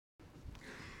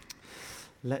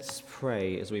Let's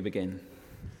pray as we begin.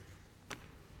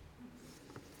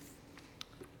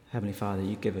 Heavenly Father,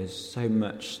 you give us so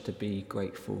much to be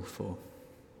grateful for.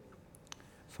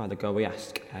 Father God, we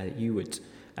ask that you would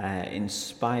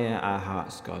inspire our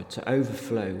hearts, God, to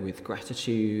overflow with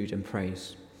gratitude and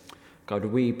praise. God,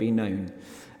 would we be known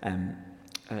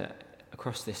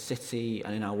across this city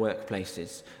and in our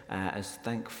workplaces as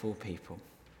thankful people.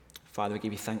 Father, we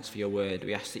give you thanks for your word.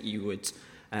 We ask that you would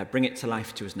bring it to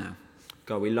life to us now.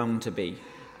 God, we long to be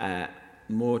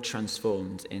more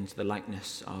transformed into the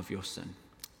likeness of your Son.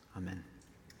 Amen.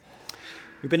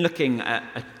 We've been looking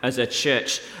as a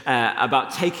church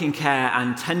about taking care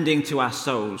and tending to our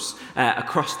souls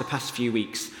across the past few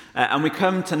weeks. And we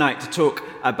come tonight to talk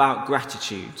about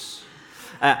gratitudes.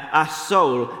 Our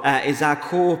soul is our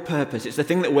core purpose. It's the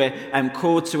thing that we're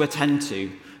called to attend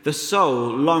to. The soul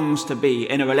longs to be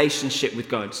in a relationship with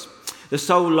God. The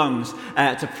soul longs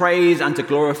to praise and to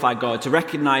glorify God, to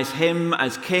recognize him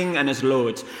as King and as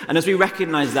Lord. And as we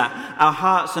recognize that, our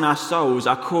hearts and our souls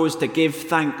are caused to give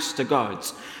thanks to God.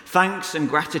 Thanks and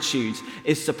gratitude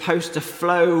is supposed to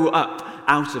flow up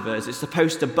out of us. It's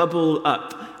supposed to bubble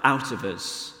up out of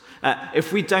us.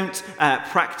 If we don't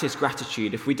practice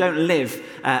gratitude, if we don't live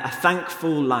a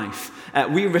thankful life,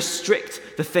 we restrict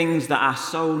the things that our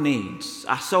soul needs.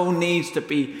 Our soul needs to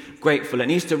be grateful. It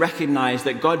needs to recognize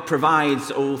that God provides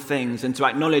all things and to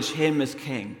acknowledge him as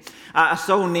King. Our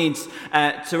soul needs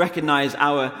to recognize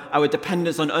our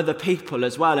dependence on other people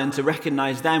as well and to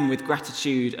recognize them with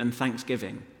gratitude and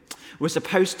thanksgiving. We're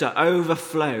supposed to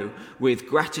overflow with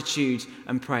gratitude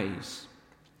and praise.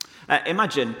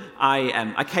 Imagine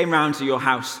I came round to your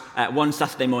house one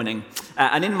Saturday morning,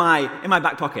 and in my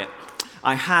back pocket,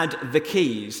 I had the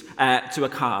keys to a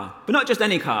car. But not just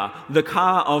any car, the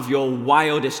car of your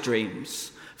wildest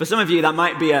dreams. For some of you, that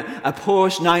might be a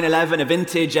Porsche 911, a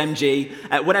vintage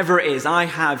MG, whatever it is, I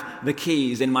have the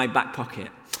keys in my back pocket.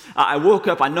 I walk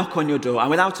up, I knock on your door, and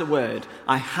without a word,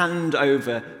 I hand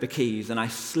over the keys and I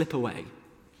slip away.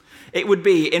 It would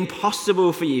be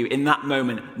impossible for you in that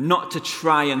moment not to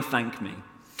try and thank me.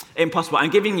 Impossible.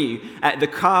 I'm giving you the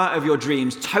car of your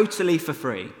dreams totally for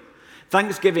free.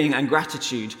 Thanksgiving and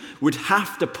gratitude would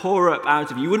have to pour up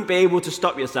out of you. You wouldn't be able to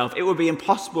stop yourself. It would be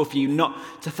impossible for you not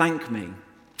to thank me.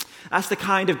 That's the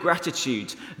kind of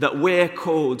gratitude that we're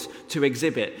called to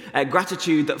exhibit.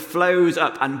 Gratitude that flows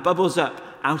up and bubbles up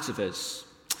out of us.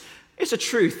 It's a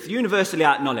truth universally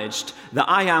acknowledged that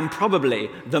I am probably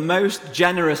the most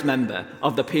generous member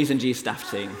of the P&G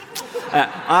staff team.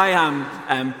 I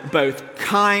am both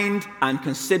kind and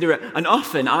considerate, and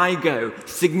often I go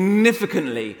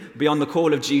significantly beyond the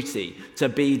call of duty to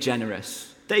be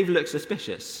generous. Dave looks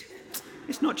suspicious.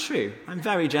 It's not true. I'm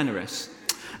very generous.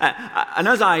 And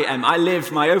as I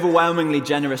live my overwhelmingly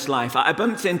generous life, I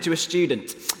bumped into a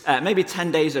student maybe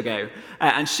 10 days ago,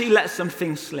 and she let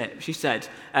something slip. She said,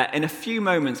 in a few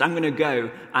moments, I'm going to go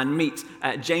and meet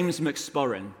James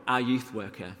McSporran, our youth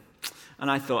worker.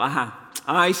 And I thought,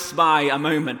 I spy a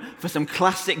moment for some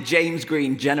classic James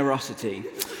Green generosity.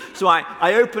 So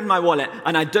I opened my wallet,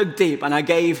 and I dug deep, and I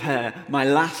gave her my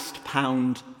last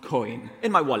 £1 coin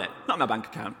in my wallet, not my bank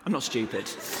account. I'm not stupid.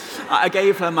 I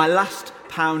gave her my last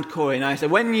 £1 coin. I said,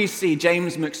 when you see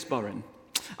James McSporran,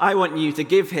 I want you to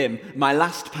give him my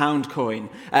last £1 coin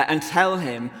and tell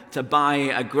him to buy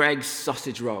a Greggs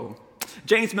sausage roll.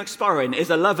 James McSporran is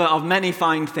a lover of many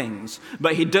fine things,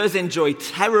 but he does enjoy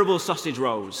terrible sausage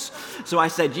rolls. So I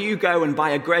said, you go and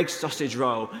buy a Greggs sausage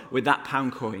roll with that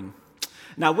 £1 coin.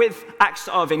 Now, with acts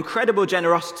of incredible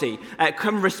generosity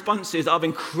come responses of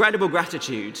incredible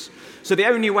gratitude. So the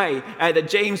only way that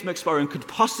James McSporran could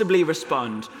possibly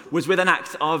respond was with an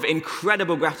act of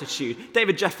incredible gratitude.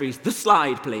 David Jeffries, the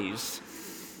slide, please.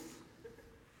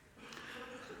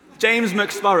 James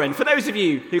McSporran, for those of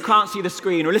you who can't see the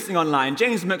screen or listening online,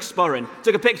 James McSporran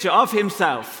took a picture of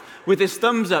himself with his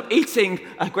thumbs up, eating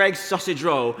a Greggs sausage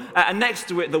roll, and next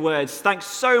to it the words, "Thanks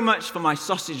so much for my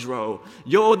sausage roll.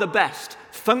 You're the best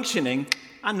functioning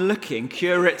and looking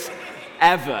curate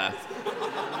ever."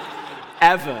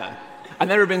 Ever.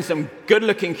 And there have been some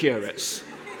good-looking curates.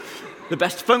 The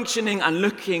best functioning and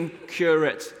looking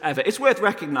curate ever. It's worth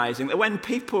recognizing that when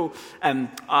people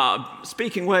are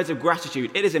speaking words of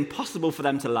gratitude, it is impossible for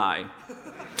them to lie.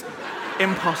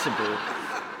 Impossible.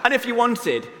 And if you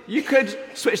wanted, you could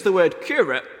switch the word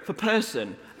curate for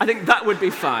person. I think that would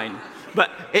be fine. But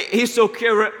he saw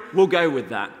curate, we'll go with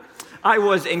that. I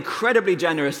was incredibly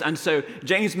generous, and so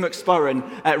James McSporran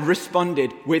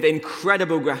responded with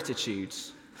incredible gratitude.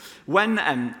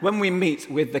 When we meet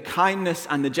with the kindness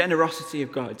and the generosity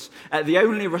of God, the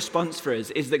only response for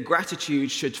us is that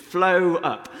gratitude should flow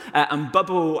up and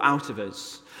bubble out of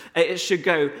us. It should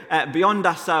go beyond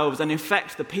ourselves and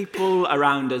infect the people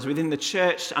around us within the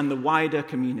church and the wider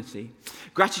community.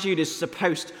 Gratitude is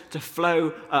supposed to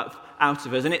flow up out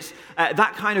of us. And it's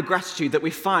that kind of gratitude that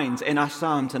we find in our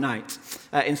psalm tonight,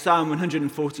 in Psalm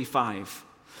 145.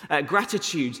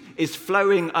 Gratitude is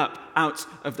flowing up out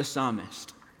of the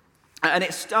psalmist. And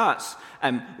it starts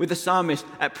with the psalmist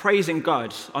praising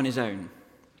God on his own.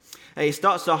 He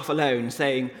starts off alone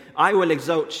saying, "I will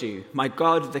exalt you, my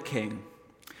God the King.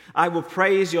 I will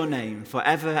praise your name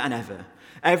forever and ever.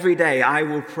 Every day I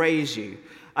will praise you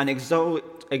and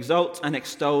exalt and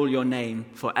extol your name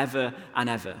forever and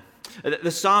ever."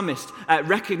 The psalmist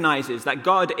recognizes that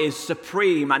God is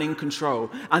supreme and in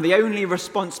control, and the only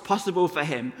response possible for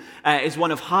him is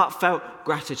one of heartfelt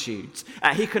gratitude.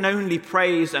 He can only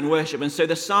praise and worship, and so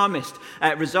the psalmist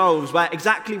resolves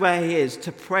exactly where he is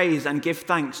to praise and give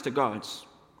thanks to God.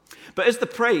 But as the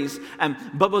praise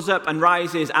bubbles up and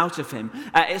rises out of him,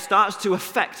 it starts to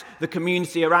affect the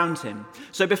community around him.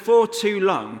 So before too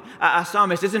long, our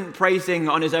psalmist isn't praising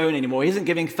on his own anymore. He isn't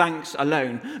giving thanks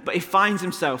alone, but he finds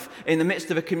himself in the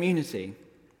midst of a community.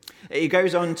 He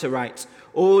goes on to write,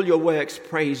 "All your works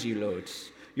praise you, Lord.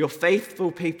 Your faithful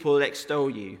people extol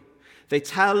you. They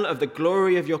tell of the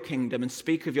glory of your kingdom and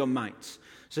speak of your might,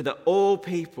 so that all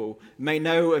people may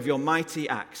know of your mighty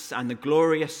acts and the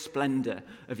glorious splendor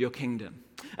of your kingdom."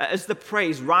 As the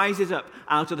praise rises up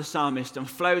out of the psalmist and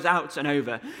flows out and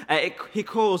over, he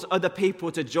calls other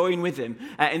people to join with him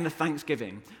in the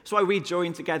thanksgiving. That's why we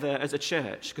join together as a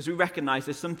church, because we recognize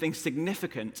there's something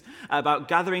significant about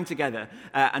gathering together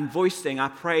and voicing our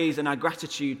praise and our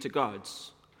gratitude to God.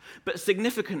 But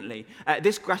significantly,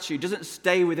 this gratitude doesn't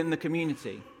stay within the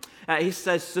community. He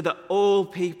says, "so that all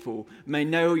people may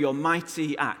know your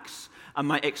mighty acts and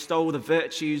might extol the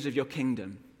virtues of your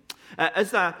kingdom."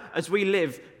 As we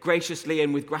live graciously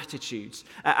and with gratitude,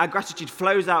 our gratitude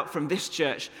flows out from this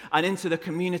church and into the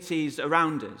communities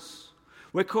around us.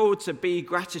 We're called to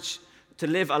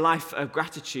live a life of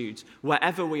gratitude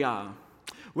wherever we are.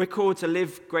 We're called to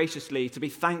live graciously, to be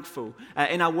thankful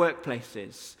in our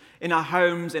workplaces, in our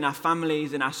homes, in our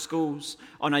families, in our schools,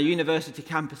 on our university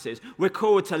campuses. We're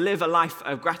called to live a life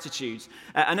of gratitude.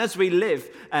 And as we live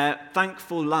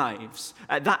thankful lives,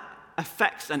 that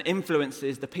affects and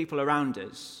influences the people around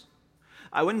us.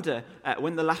 I wonder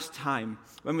when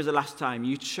was the last time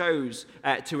you chose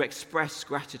to express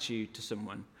gratitude to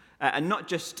someone? And not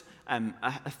just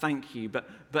a thank you,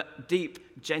 but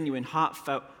deep, genuine,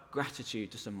 heartfelt gratitude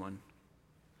to someone.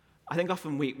 I think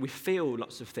often we feel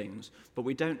lots of things, but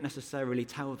we don't necessarily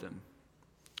tell them.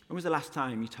 When was the last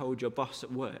time you told your boss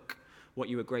at work what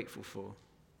you were grateful for?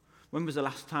 When was the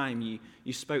last time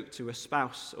you spoke to a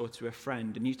spouse or to a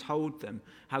friend and you told them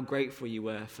how grateful you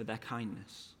were for their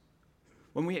kindness?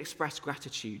 When we express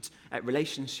gratitude,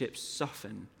 relationships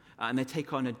soften and they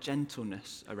take on a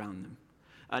gentleness around them.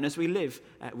 And as we live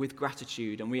with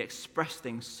gratitude and we express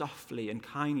things softly and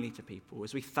kindly to people,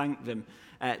 as we thank them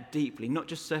deeply, not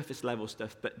just surface level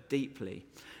stuff, but deeply,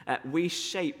 we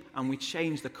shape and we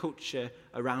change the culture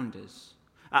around us.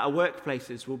 Our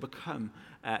workplaces will become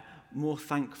more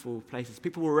thankful places.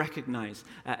 People will recognize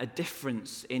a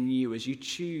difference in you as you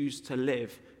choose to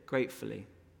live gratefully.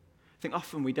 I think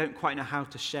often we don't quite know how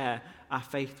to share our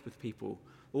faith with people.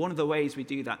 Well, one of the ways we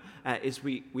do that is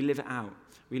we live it out.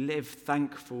 We live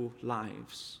thankful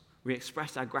lives. We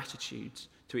express our gratitude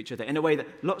to each other in a way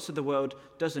that lots of the world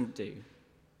doesn't do.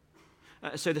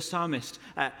 So the psalmist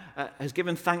has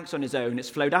given thanks on his own. It's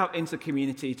flowed out into the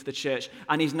community, to the church,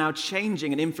 and he's now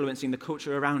changing and influencing the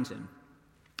culture around him.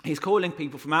 He's calling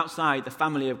people from outside the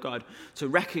family of God to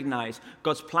recognize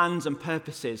God's plans and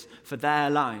purposes for their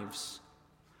lives.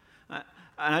 And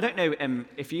I don't know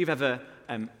if you've ever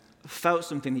felt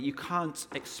something that you can't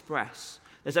express.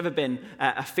 There's ever been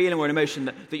a feeling or an emotion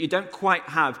that you don't quite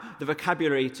have the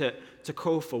vocabulary to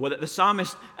call for. Well, the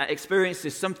psalmist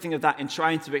experiences something of that in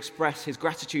trying to express his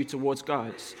gratitude towards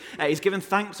God. He's given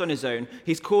thanks on his own.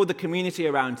 He's called the community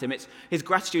around him. His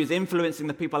gratitude is influencing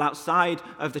the people outside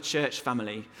of the church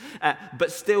family.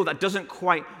 But still, that doesn't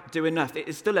quite do enough.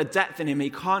 It's still a depth in him he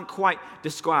can't quite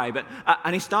describe.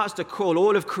 And he starts to call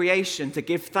all of creation to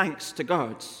give thanks to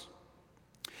God.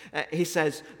 He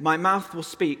says, "My mouth will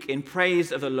speak in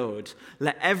praise of the Lord.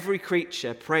 Let every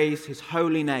creature praise his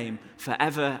holy name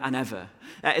forever and ever."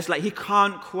 It's like he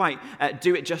can't quite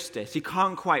do it justice. He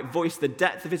can't quite voice the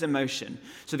depth of his emotion.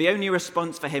 So the only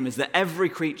response for him is that every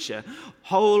creature,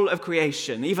 whole of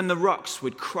creation, even the rocks,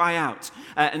 would cry out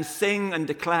and sing and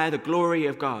declare the glory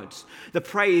of God. The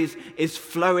praise is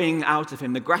flowing out of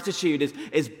him. The gratitude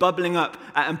is bubbling up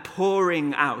and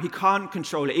pouring out. He can't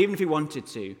control it, even if he wanted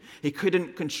to. He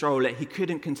couldn't control it. He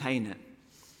couldn't contain it.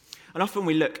 And often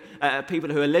we look at people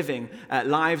who are living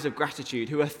lives of gratitude,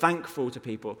 who are thankful to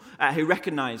people, who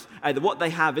recognize that what they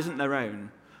have isn't their own.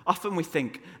 Often we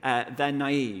think they're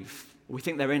naive, we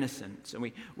think they're innocent, and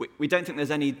we don't think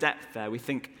there's any depth there. We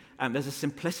think there's a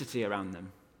simplicity around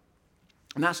them.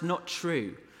 And that's not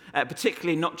true,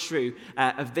 particularly not true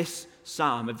of this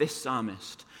psalm, of this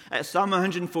psalmist. Psalm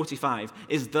 145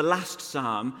 is the last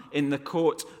psalm in the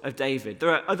court of David. There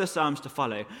are other psalms to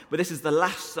follow, but this is the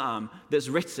last psalm that's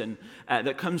written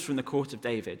that comes from the court of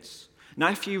David's. Now,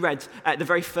 if you read the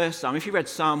very first psalm, if you read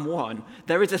Psalm 1,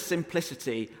 there is a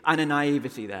simplicity and a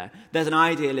naivety there. There's an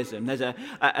idealism. There's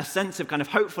a sense of kind of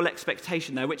hopeful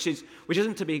expectation there, which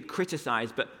isn't to be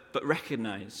criticized, but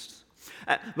recognized.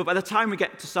 But by the time we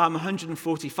get to Psalm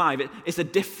 145, it's a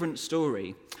different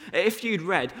story. If you'd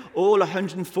read all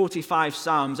 145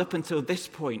 Psalms up until this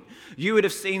point, you would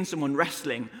have seen someone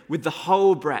wrestling with the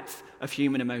whole breadth of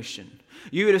human emotion.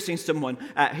 You would have seen someone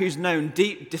who's known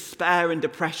deep despair and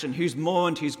depression, who's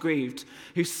mourned, who's grieved,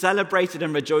 who's celebrated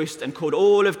and rejoiced and called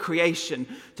all of creation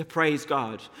to praise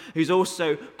God, who's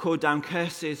also called down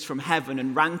curses from heaven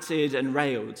and ranted and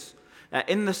railed.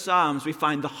 In the Psalms, we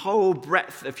find the whole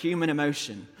breadth of human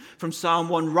emotion, from Psalm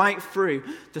 1 right through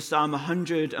to Psalm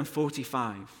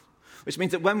 145. Which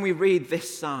means that when we read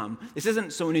this psalm, this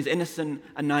isn't someone who's innocent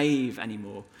and naive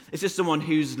anymore. It's just someone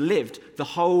who's lived the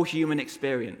whole human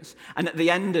experience. And at the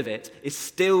end of it, is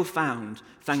still found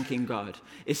thanking God,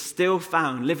 is still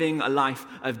found living a life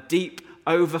of deep,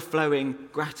 overflowing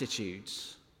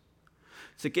gratitudes.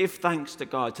 To give thanks to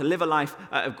God, to live a life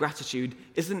of gratitude,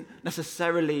 isn't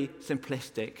necessarily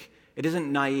simplistic. It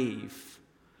isn't naive.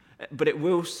 But it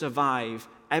will survive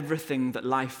everything that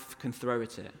life can throw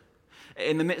at it.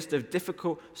 In the midst of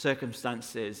difficult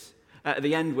circumstances, at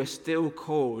the end, we're still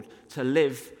called to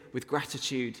live with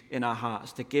gratitude in our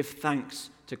hearts, to give thanks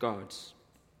to God.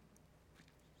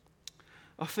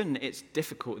 Often it's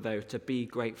difficult, though, to be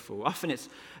grateful. Often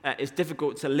it's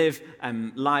difficult to live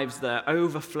lives that are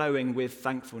overflowing with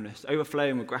thankfulness,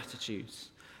 overflowing with gratitude.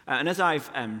 And as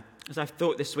I've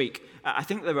thought this week, I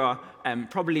think there are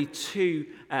probably two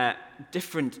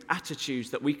different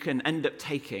attitudes that we can end up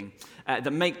taking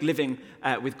that make living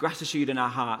with gratitude in our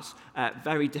hearts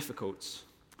very difficult.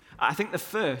 I think the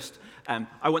first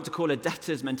I want to call a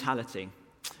debtor's mentality.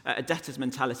 A debtor's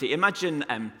mentality. Imagine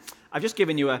I've just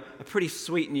given you a pretty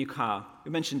sweet new car.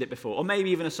 We mentioned it before. Or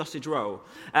maybe even a sausage roll.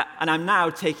 And I'm now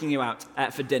taking you out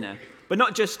for dinner. But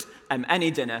not just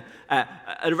any dinner.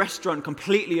 A restaurant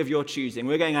completely of your choosing.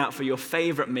 We're going out for your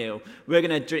favourite meal. We're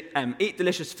going to eat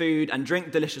delicious food and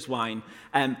drink delicious wine.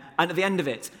 And at the end of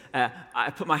it, I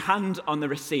put my hand on the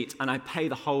receipt and I pay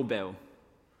the whole bill.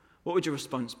 What would your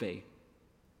response be?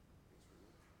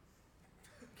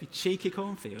 You cheeky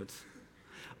cornfields.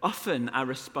 Often our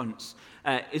response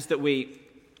is that we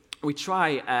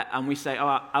try and we say,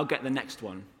 oh, I'll get the next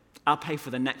one. I'll pay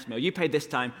for the next meal. You paid this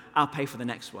time, I'll pay for the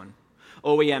next one.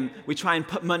 Or we try and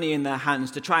put money in their hands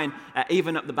to try and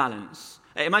even up the balance.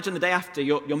 Imagine the day after,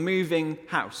 you're moving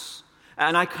house.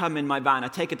 And I come in my van, I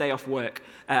take a day off work,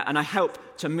 and I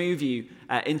help to move you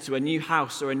into a new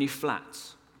house or a new flat.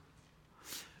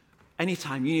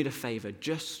 Anytime you need a favor,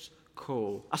 just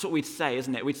call. That's what we'd say,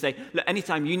 isn't it? We'd say, look,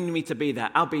 anytime you need me to be there,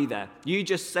 I'll be there. You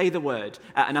just say the word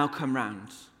and I'll come round.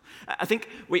 I think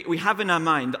we have in our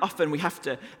mind, often we have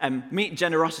to meet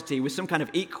generosity with some kind of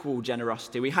equal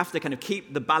generosity. We have to kind of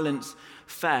keep the balance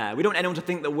fair. We don't want anyone to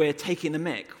think that we're taking the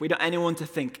mick. We don't want anyone to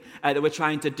think that we're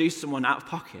trying to do someone out of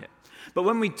pocket. But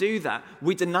when we do that,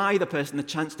 we deny the person the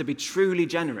chance to be truly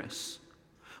generous.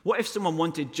 What if someone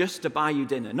wanted just to buy you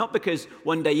dinner? Not because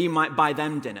one day you might buy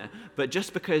them dinner, but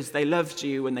just because they loved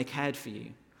you and they cared for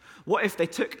you. What if they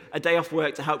took a day off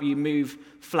work to help you move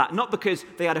flat? Not because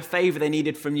they had a favor they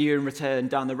needed from you in return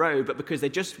down the road, but because they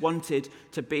just wanted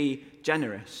to be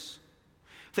generous.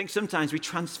 I think sometimes we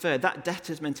transfer that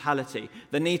debtor's mentality,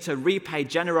 the need to repay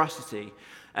generosity,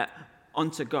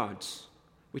 onto God.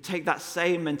 We take that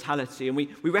same mentality and we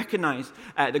recognize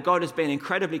that God has been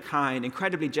incredibly kind,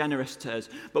 incredibly generous to us,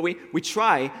 but we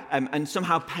try and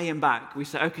somehow pay him back. We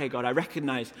say, okay, God, I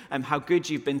recognize how good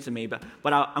you've been to me, but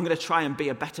I'm going to try and be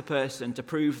a better person to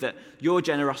prove that your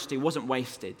generosity wasn't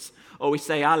wasted. Or we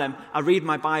say, I'll read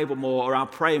my Bible more, or I'll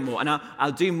pray more, and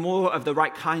I'll do more of the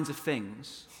right kinds of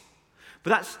things.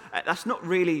 But that's not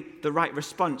really the right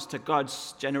response to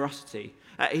God's generosity.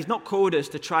 He's not called us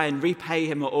to try and repay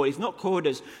him or he's not called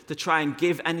us to try and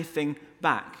give anything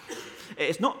back.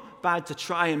 It's not bad to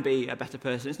try and be a better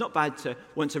person. It's not bad to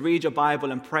want to read your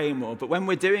Bible and pray more. But when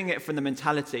we're doing it from the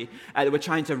mentality that we're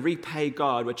trying to repay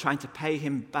God, we're trying to pay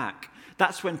him back,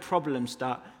 that's when problems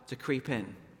start to creep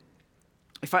in.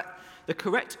 In fact, the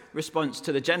correct response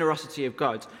to the generosity of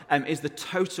God is the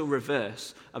total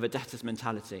reverse of a debtor's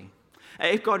mentality.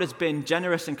 If God has been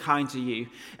generous and kind to you,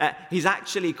 he's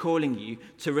actually calling you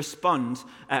to respond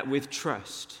with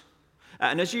trust.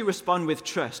 And as you respond with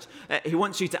trust, he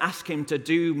wants you to ask him to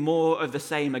do more of the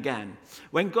same again.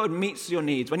 When God meets your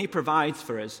needs, when he provides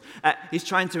for us, he's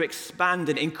trying to expand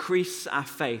and increase our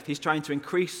faith. He's trying to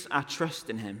increase our trust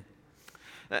in him.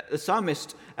 The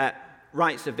psalmist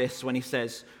writes of this when he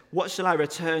says, "What shall I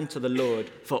return to the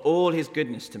Lord for all his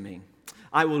goodness to me?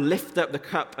 I will lift up the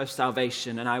cup of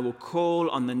salvation and I will call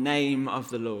on the name of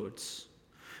the Lord.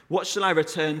 What shall I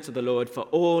return to the Lord for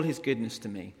all his goodness to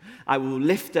me? I will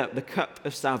lift up the cup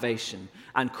of salvation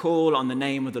and call on the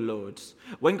name of the Lord."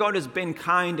 When God has been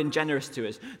kind and generous to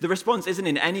us, the response isn't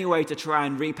in any way to try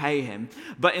and repay him,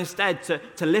 but instead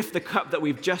to lift the cup that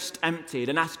we've just emptied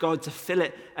and ask God to fill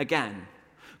it again.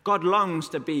 God longs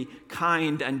to be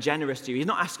kind and generous to you. He's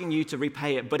not asking you to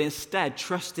repay it, but instead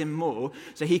trust him more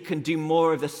so he can do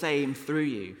more of the same through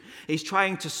you. He's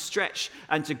trying to stretch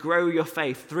and to grow your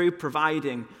faith through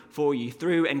providing for you,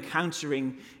 through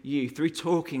encountering you, through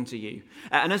talking to you.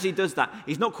 And as he does that,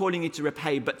 he's not calling you to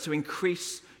repay, but to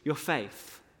increase your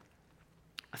faith.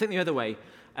 I think the other way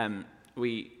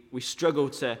we struggle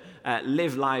to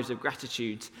live lives of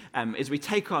gratitude is we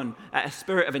take on a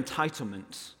spirit of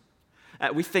entitlement.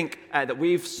 We think that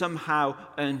we've somehow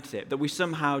earned it, that we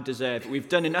somehow deserve it. We've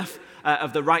done enough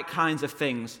of the right kinds of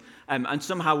things, and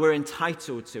somehow we're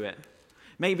entitled to it.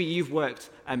 Maybe you've worked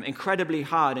incredibly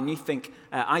hard and you think,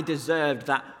 I deserved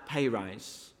that pay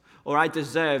rise, or I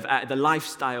deserve the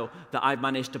lifestyle that I've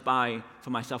managed to buy for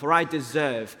myself, or I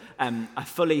deserve a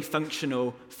fully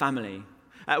functional family.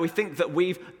 We think that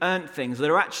we've earned things that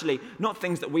are actually not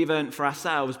things that we've earned for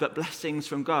ourselves, but blessings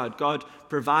from God, God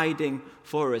providing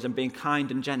for us and being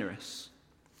kind and generous.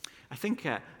 I think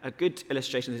a good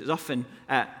illustration of this is often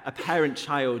a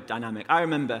parent-child dynamic. I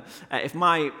remember if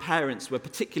my parents were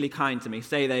particularly kind to me,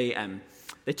 say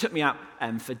they took me out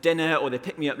for dinner or they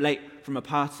picked me up late from a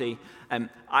party,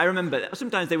 I remember that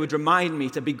sometimes they would remind me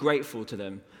to be grateful to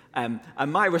them. And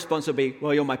my response would be,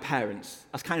 well, you're my parents.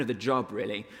 That's kind of the job,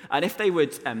 really. And if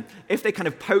they kind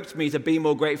of poked me to be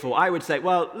more grateful, I would say,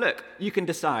 well, look, you can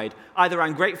decide. Either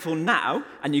I'm grateful now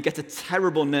and you get a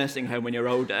terrible nursing home when you're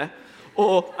older,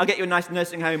 or I'll get you a nice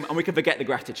nursing home and we can forget the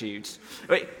gratitude.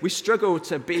 We struggle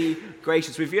to be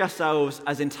gracious. We view ourselves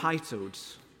as entitled.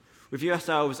 We view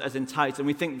ourselves as entitled, and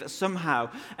we think that somehow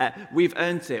we've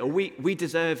earned it or we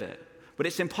deserve it. But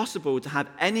it's impossible to have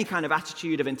any kind of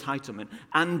attitude of entitlement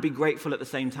and be grateful at the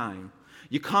same time.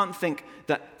 You can't think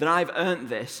that I've earned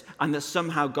this and that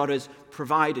somehow God has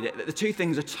provided it. That the two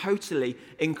things are totally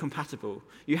incompatible.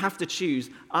 You have to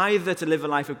choose either to live a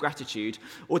life of gratitude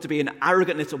or to be an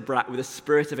arrogant little brat with a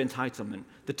spirit of entitlement.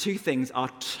 The two things are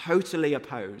totally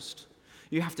opposed.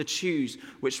 You have to choose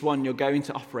which one you're going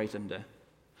to operate under.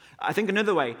 I think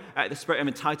another way the spirit of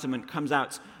entitlement comes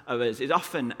out of us is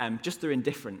often just through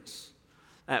indifference.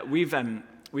 We've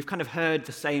kind of heard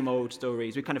the same old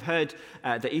stories. We've kind of heard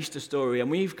the Easter story,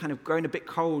 and we've kind of grown a bit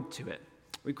cold to it.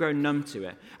 We've grown numb to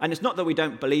it. And it's not that we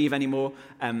don't believe anymore,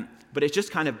 but it's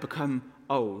just kind of become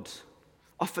old.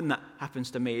 Often that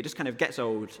happens to me. It just kind of gets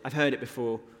old. I've heard it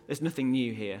before. There's nothing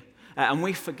new here. And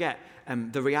we forget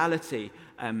the reality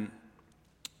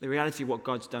of what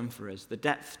God's done for us, the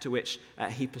depth to which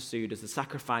he pursued us, the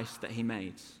sacrifice that he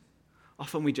made.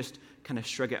 Often we just kind of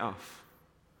shrug it off.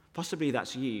 Possibly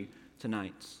that's you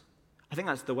tonight. I think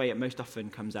that's the way it most often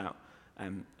comes out,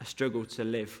 a struggle to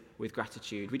live with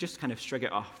gratitude. We just kind of shrug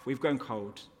it off. We've grown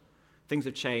cold. Things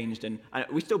have changed, and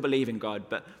we still believe in God,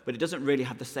 but it doesn't really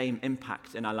have the same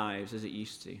impact in our lives as it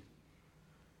used to.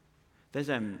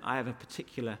 I have a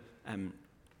particular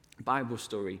Bible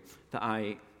story that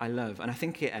I love, and I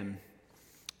think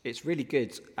it's really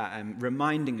good at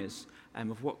reminding us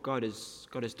of what God has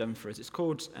done for us. It's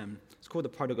called The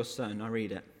Prodigal Son. I'll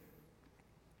read it.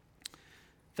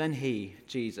 Then he,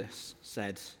 Jesus,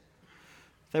 said,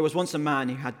 "There was once a man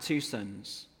who had 2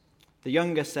 sons. The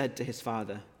younger said to his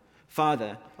father,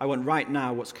 'Father, I want right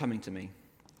now what's coming to me.'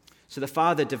 So the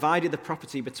father divided the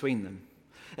property between them.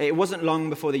 It wasn't long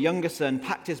before the younger son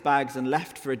packed his bags and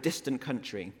left for a distant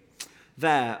country.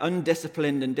 There,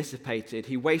 undisciplined and dissipated,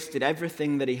 he wasted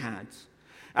everything that he had.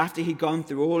 After he'd gone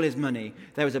through all his money,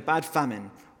 there was a bad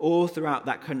famine all throughout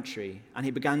that country, and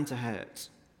he began to hurt.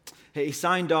 He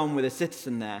signed on with a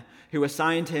citizen there who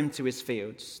assigned him to his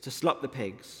fields to slop the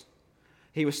pigs.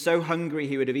 He was so hungry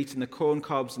he would have eaten the corn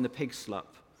cobs and the pig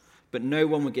slop, but no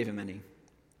one would give him any.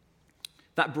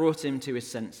 That brought him to his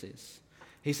senses.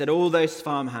 He said, all those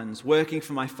farmhands working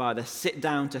for my father sit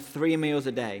down to 3 meals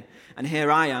a day, and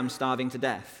here I am starving to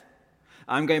death.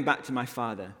 I'm going back to my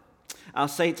father. I'll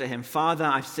say to him, Father,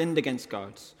 I've sinned against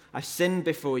God. I've sinned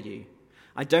before you.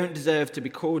 I don't deserve to be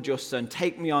called your son.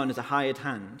 Take me on as a hired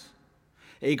hand.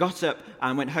 He got up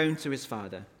and went home to his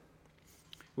father.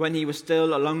 When he was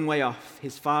still a long way off,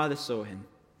 his father saw him.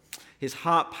 His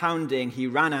heart pounding, he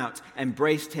ran out,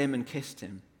 embraced him and kissed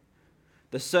him.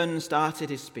 The son started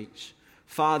his speech.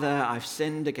 Father, I've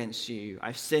sinned against you.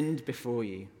 I've sinned before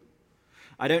you.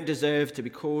 I don't deserve to be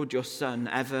called your son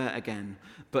ever again.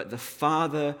 But the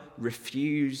father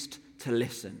refused to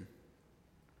listen.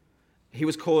 He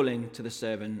was calling to the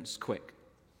servants, quick.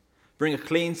 Bring a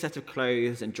clean set of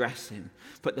clothes and dress him.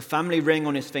 Put the family ring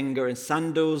on his finger and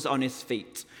sandals on his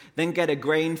feet. Then get a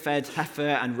grain-fed heifer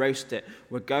and roast it.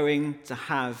 We're going to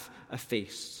have a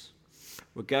feast.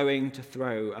 We're going to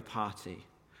throw a party.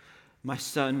 My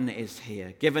son is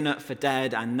here, given up for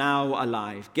dead and now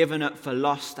alive, given up for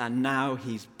lost and now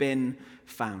he's been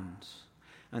found.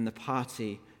 And the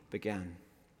party began.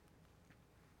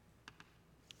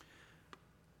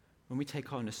 When we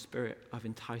take on a spirit of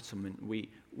entitlement, we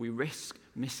risk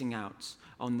missing out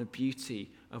on the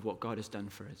beauty of what God has done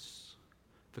for us.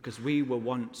 Because we were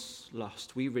once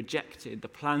lost. We rejected the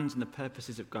plans and the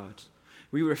purposes of God.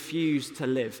 We refused to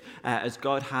live as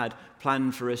God had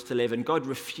planned for us to live, and God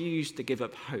refused to give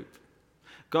up hope.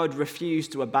 God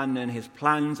refused to abandon his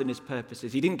plans and his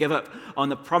purposes. He didn't give up on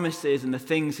the promises and the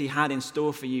things he had in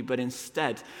store for you, but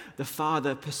instead, the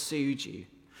Father pursued you.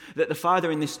 That the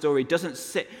father in this story doesn't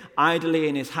sit idly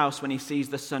in his house when he sees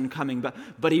the son coming,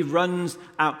 but he runs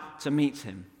out to meet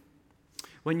him.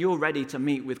 When you're ready to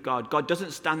meet with God, God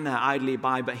doesn't stand there idly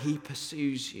by, but he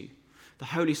pursues you. The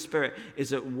Holy Spirit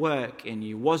is at work in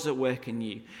you, was at work in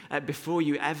you, before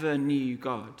you ever knew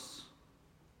God.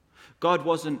 God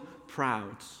wasn't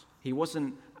proud. He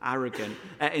wasn't arrogant.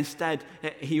 Instead,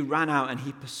 he ran out and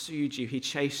he pursued you. He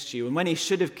chased you. And when he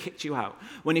should have kicked you out,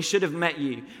 when he should have met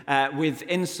you with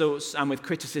insults and with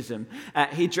criticism,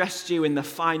 he dressed you in the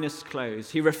finest clothes.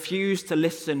 He refused to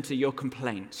listen to your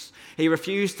complaints. He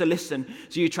refused to listen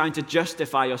to you trying to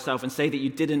justify yourself and say that you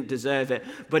didn't deserve it.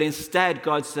 But instead,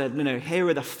 God said, no, here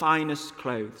are the finest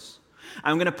clothes.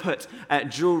 I'm going to put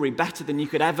jewelry better than you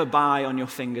could ever buy on your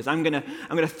fingers. I'm going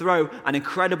to throw an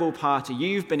incredible party.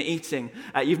 You've been eating.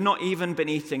 You've not even been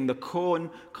eating the corn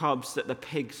cobs that the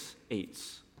pigs eat.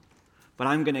 But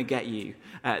I'm going to get you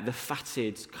the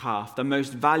fatted calf, the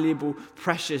most valuable,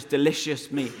 precious,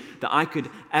 delicious meat that I could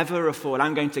ever afford.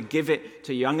 I'm going to give it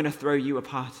to you. I'm going to throw you a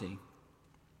party.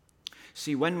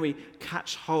 See, when we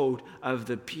catch hold of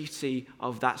the beauty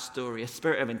of that story, a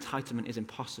spirit of entitlement is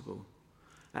impossible.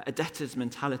 A debtor's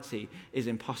mentality is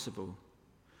impossible.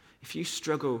 If you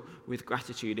struggle with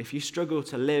gratitude, if you struggle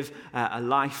to live a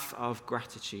life of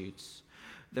gratitude,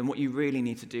 then what you really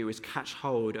need to do is catch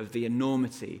hold of the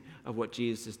enormity of what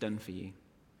Jesus has done for you.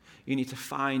 You need to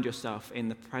find yourself in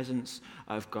the presence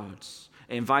of God,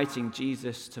 inviting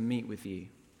Jesus to meet with you.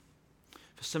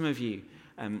 For some of you,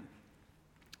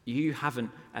 you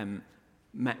haven't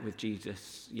met with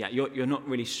Jesus yet. You're not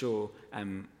really sure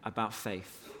about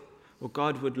faith. Well,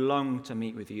 God would long to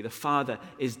meet with you. The Father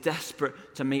is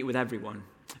desperate to meet with everyone,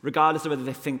 regardless of whether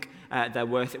they think they're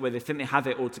worth it, whether they think they have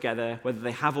it all together, whether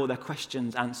they have all their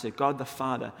questions answered. God the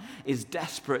Father is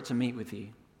desperate to meet with you.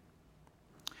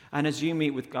 And as you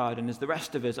meet with God and as the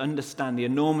rest of us understand the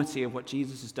enormity of what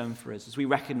Jesus has done for us, as we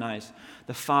recognize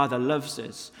the Father loves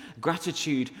us,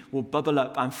 gratitude will bubble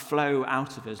up and flow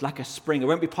out of us like a spring. It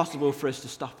won't be possible for us to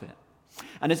stop it.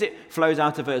 And as it flows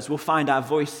out of us, we'll find our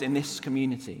voice in this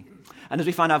community. And as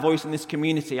we find our voice in this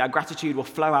community, our gratitude will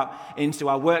flow out into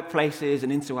our workplaces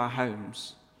and into our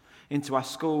homes, into our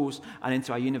schools and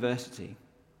into our university.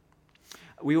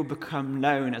 We will become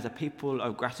known as a people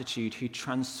of gratitude who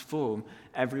transform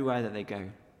everywhere that they go.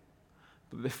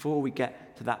 But before we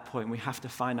get to that point, we have to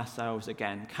find ourselves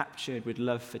again captured with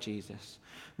love for Jesus,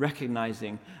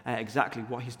 recognizing exactly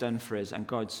what he's done for us and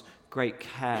God's great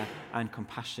care and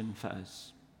compassion for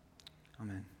us.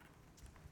 Amen.